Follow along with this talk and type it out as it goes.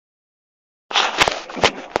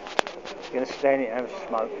You're going to stand it and have a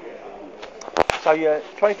smoke. So you're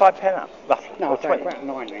 £25 up, roughly? No, or it's about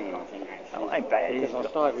 19, I think, actually. Oh, ain't bad. Because I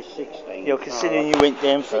started with 16. You're considering you went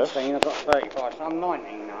down first. 16, I've got 35, so I'm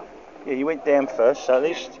 19 now. Yeah, you went down first, so at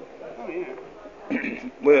least... Oh, yeah.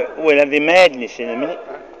 we'll have the madness in a minute.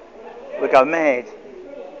 We'll go mad.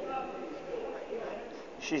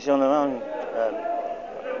 She's on her own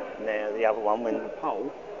now, the other one. When the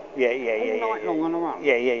pole? Yeah. All night long on her own?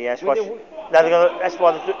 Yeah, that's why that's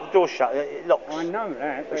why the door's shut, it locks. I know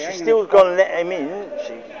that. But she's still got to let him in, isn't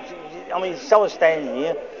she? I mean, someone's standing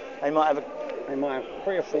here, they might have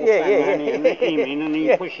 3 or 4 stand and let him in, and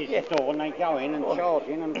he pushes the door, and they go in and charge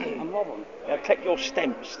in and rob them. Now, take your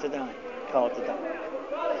stamps today, card today.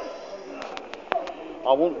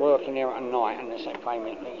 I wouldn't work in here at night unless they pay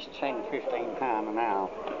me at least £10–15 an hour.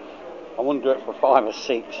 I wouldn't do it for 5 or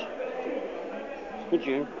 6. Would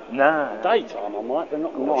you? No. Daytime I might, but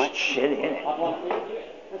not at night. It's chilly, isn't it?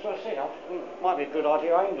 That's what I said. It might be a good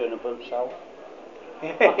idea. I ain't doing a boot sale.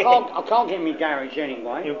 I can't get in my garage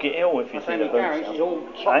anyway. You'll get ill if you do the boot sale. My garage is all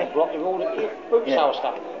chock block with all the boot sale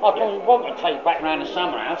stuff. I probably want to take it back round the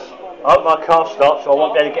summer house. I hope my car starts so I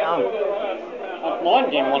won't be able to get home. Mine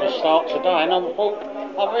didn't want to start today, and I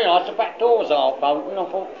realised the back door was half open, and I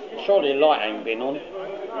thought, surely the light ain't been on.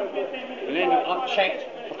 And then I checked,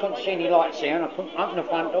 I couldn't see any lights here, and I couldn't open the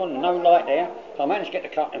front door, and no light there, so I managed to get the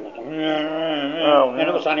car, and all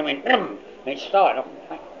of a sudden it went, and it started.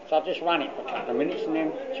 So I just ran it for a couple of minutes, and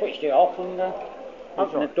then switched it off, and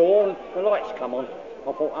opened the door, and the lights come on.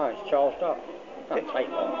 I thought, oh, it's charged up. Don't take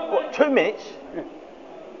long. What, 2 minutes? Yeah.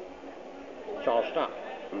 Charged up.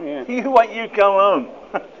 Yeah. You wait, you go home.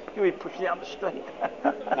 You'll be pushing it up the street.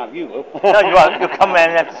 No, you will. No, you won't. You'll come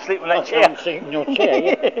round and have to sleep on that chair. I'm sleeping in your chair,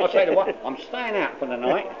 yeah. I'll tell you what, I'm staying out for the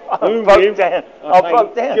night. I broke down. I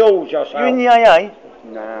broke down. George, I say. You in the AA?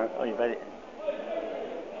 No. Oh, you've had it.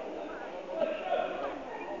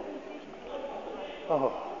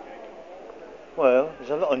 Oh. Well,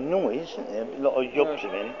 there's a lot of noise, isn't there? A lot of yobs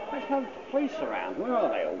in there. There's no police around. Where are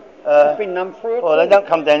they all? There's been none through at all. Well, they don't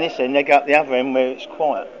come down this end, they go up the other end where it's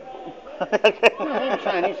quiet. No, I'm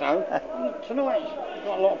saying it's though. Tonight, there's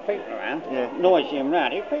got a lot of people around. Yeah. Noisy and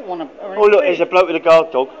rowdy. People want to. Oh, look, there's a bloke with a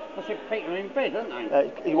guard dog. I said people are in bed, aren't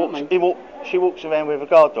they? She walks around with a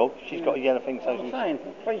guard dog. She's got a yellow thing. So I'm saying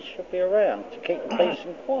the police should be around to keep the peace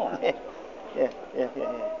and quiet.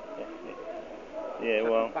 Yeah,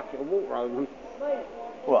 well. Bucket of water over them.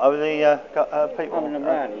 What, over the people? Over the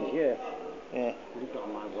rowdies, yeah. Yeah. He's got a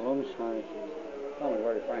muzzle on, so I'm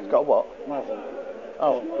very friendly. He's got a what? Muzzle.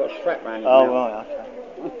 Oh. Got a strap round his mouth. Right,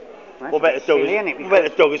 okay. What about the dog? What about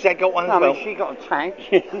the dog? Has that got one as well? I mean, she got a tank.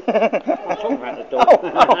 I'm talking about the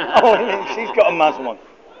dog. She's got a muzzle on.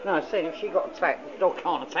 No, I said if she got attacked, the dog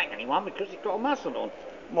can't attack anyone because it's got a muzzle on.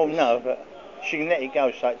 Well, no, but she can let it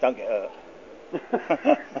go so it don't get hurt.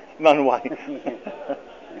 Run away.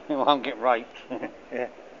 It won't get raped. Yeah.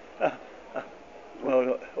 Well,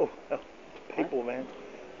 look, people, man.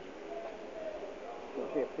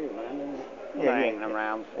 There'll be a few, man. Yeah, hanging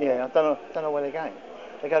around. Yeah, I don't know where they're going.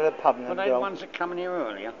 They go to the pub and Are they the ones that come in here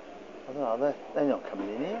earlier? I don't know, they're not coming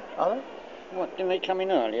in here, are they? What, didn't they come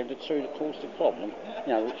in earlier, the two that caused the problem?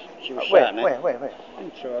 You know, she was Where?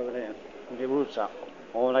 Them two over there, with the roots up.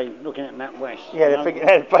 Or are they looking at that west? Yeah, they're thinking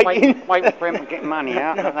they're breaking. Waiting for him to get money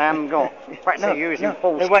out that they haven't got. Perhaps they're using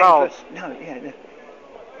false cards. cards.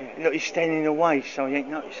 Look, he's standing in the way, so he ain't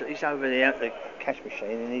noticed. He's over there at the cash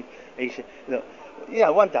machine, and he said, look, you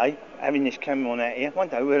know, one day, having this camera on out here, one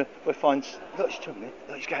day we'll find, look, it's true, man.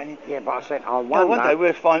 Look, he's going in. Yeah, but I said, I wonder. One day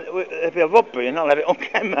we'll find, there'll be a robbery and I'll have it on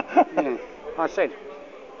camera. Yeah. I said.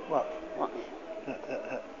 What?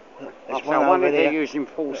 Look. I wonder if they're using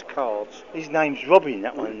false cards. His name's Robin,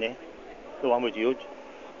 that one there. The one with you.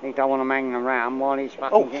 He don't want them hanging around while he's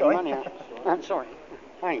fucking getting money out. I'm sorry.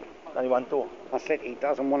 Hey. Only one door. I said he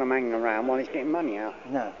doesn't want them hanging around while he's getting money out.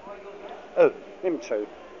 No. Oh. Them two.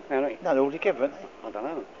 No, they're all together, aren't they? I don't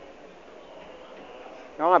know.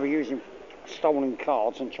 I'll be using stolen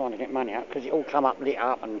cards and trying to get money out because it all come up lit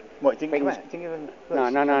up and. What, it didn't come out?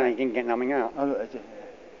 No, he didn't get nothing out. Oh, look,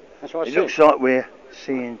 that's what I said. It looks like we're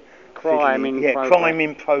seeing crime in progress. Crime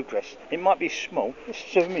in progress. It might be small. Let's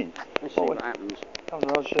zoom in. Let's see what happens. Oh,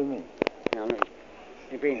 I'll zoom in. Yeah, look,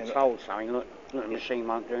 you're being told something. Look, the machine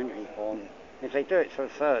won't do anything for them. Yeah. If they do it for the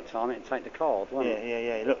third time, it'd take the card, won't it?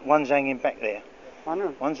 Yeah. Look, one's hanging back there. I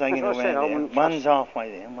know. One's hanging around there. One's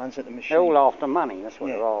halfway there, and one's at the machine. They're all after money. That's what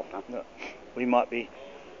they're after. Look, we might be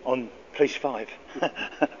on Police 5.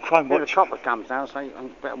 Crime watch. The copper comes down, so you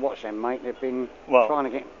better watch them, mate. They've been trying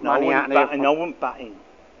to get money out of there. I wouldn't butt in.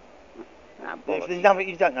 Nah, If bollocks. there's nothing,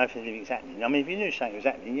 you don't know if anything's happening. I mean, if you knew something was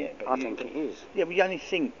happening, yeah. But I think it is. Yeah, but you only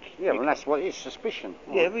think. Yeah, well, that's what it is, suspicion.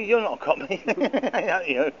 Yeah, but you're not a cop, mate.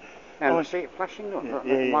 You know. Now, Oh, see it flashing? Look, yeah, look,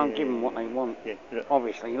 yeah, it won't yeah, give them yeah, what they want. Yeah, look.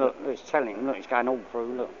 Obviously, look, it's telling him, look, it's going all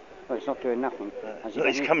through, look, it's not doing nothing. Has Look, got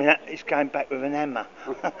it's any- coming out. It's going back with an hammer.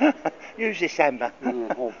 Use this hammer.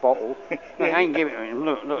 Yeah, or bottle. Look, Yeah, I ain't giving it to him,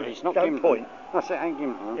 look, it's not Don't giving point. it to him. That's it, I ain't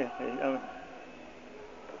giving it to him. Yeah,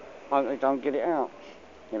 Hope they don't get it out.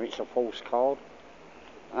 If it's a false card.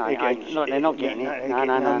 Look, they're not getting it. No,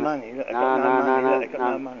 no money. Look, they've got no money. Look, they've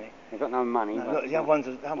got no money. They've got no money. No, look, the other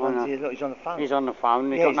one's here. Look, he's on the phone. He's on the phone.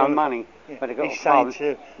 They've Yeah, got he's no on the money. Yeah. But they've got He's a saying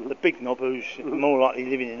phone. to the big knob who's more likely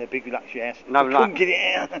living in a big luxury house, No we luck. couldn't get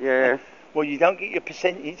it out. Yeah. Well, you don't get your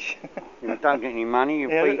percentage. You don't get any money. You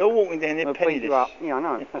Yeah, beat, they're walking down there they'll penniless. beat you up. Yeah, I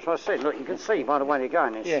know. That's what I said. Look, you can see by the way they're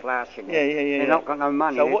going. They're slouching. Yeah. They've not got no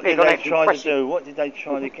money. So what They've did got they try to impressive- do? What did they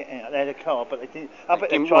try to get out? They had a car, but they didn't. I bet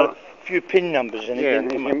they didn't tried work. a few pin numbers and it Yeah,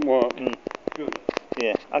 didn't it come up. didn't work.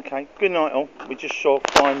 Yeah. Okay. Good night, all. We just saw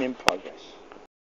fine in progress.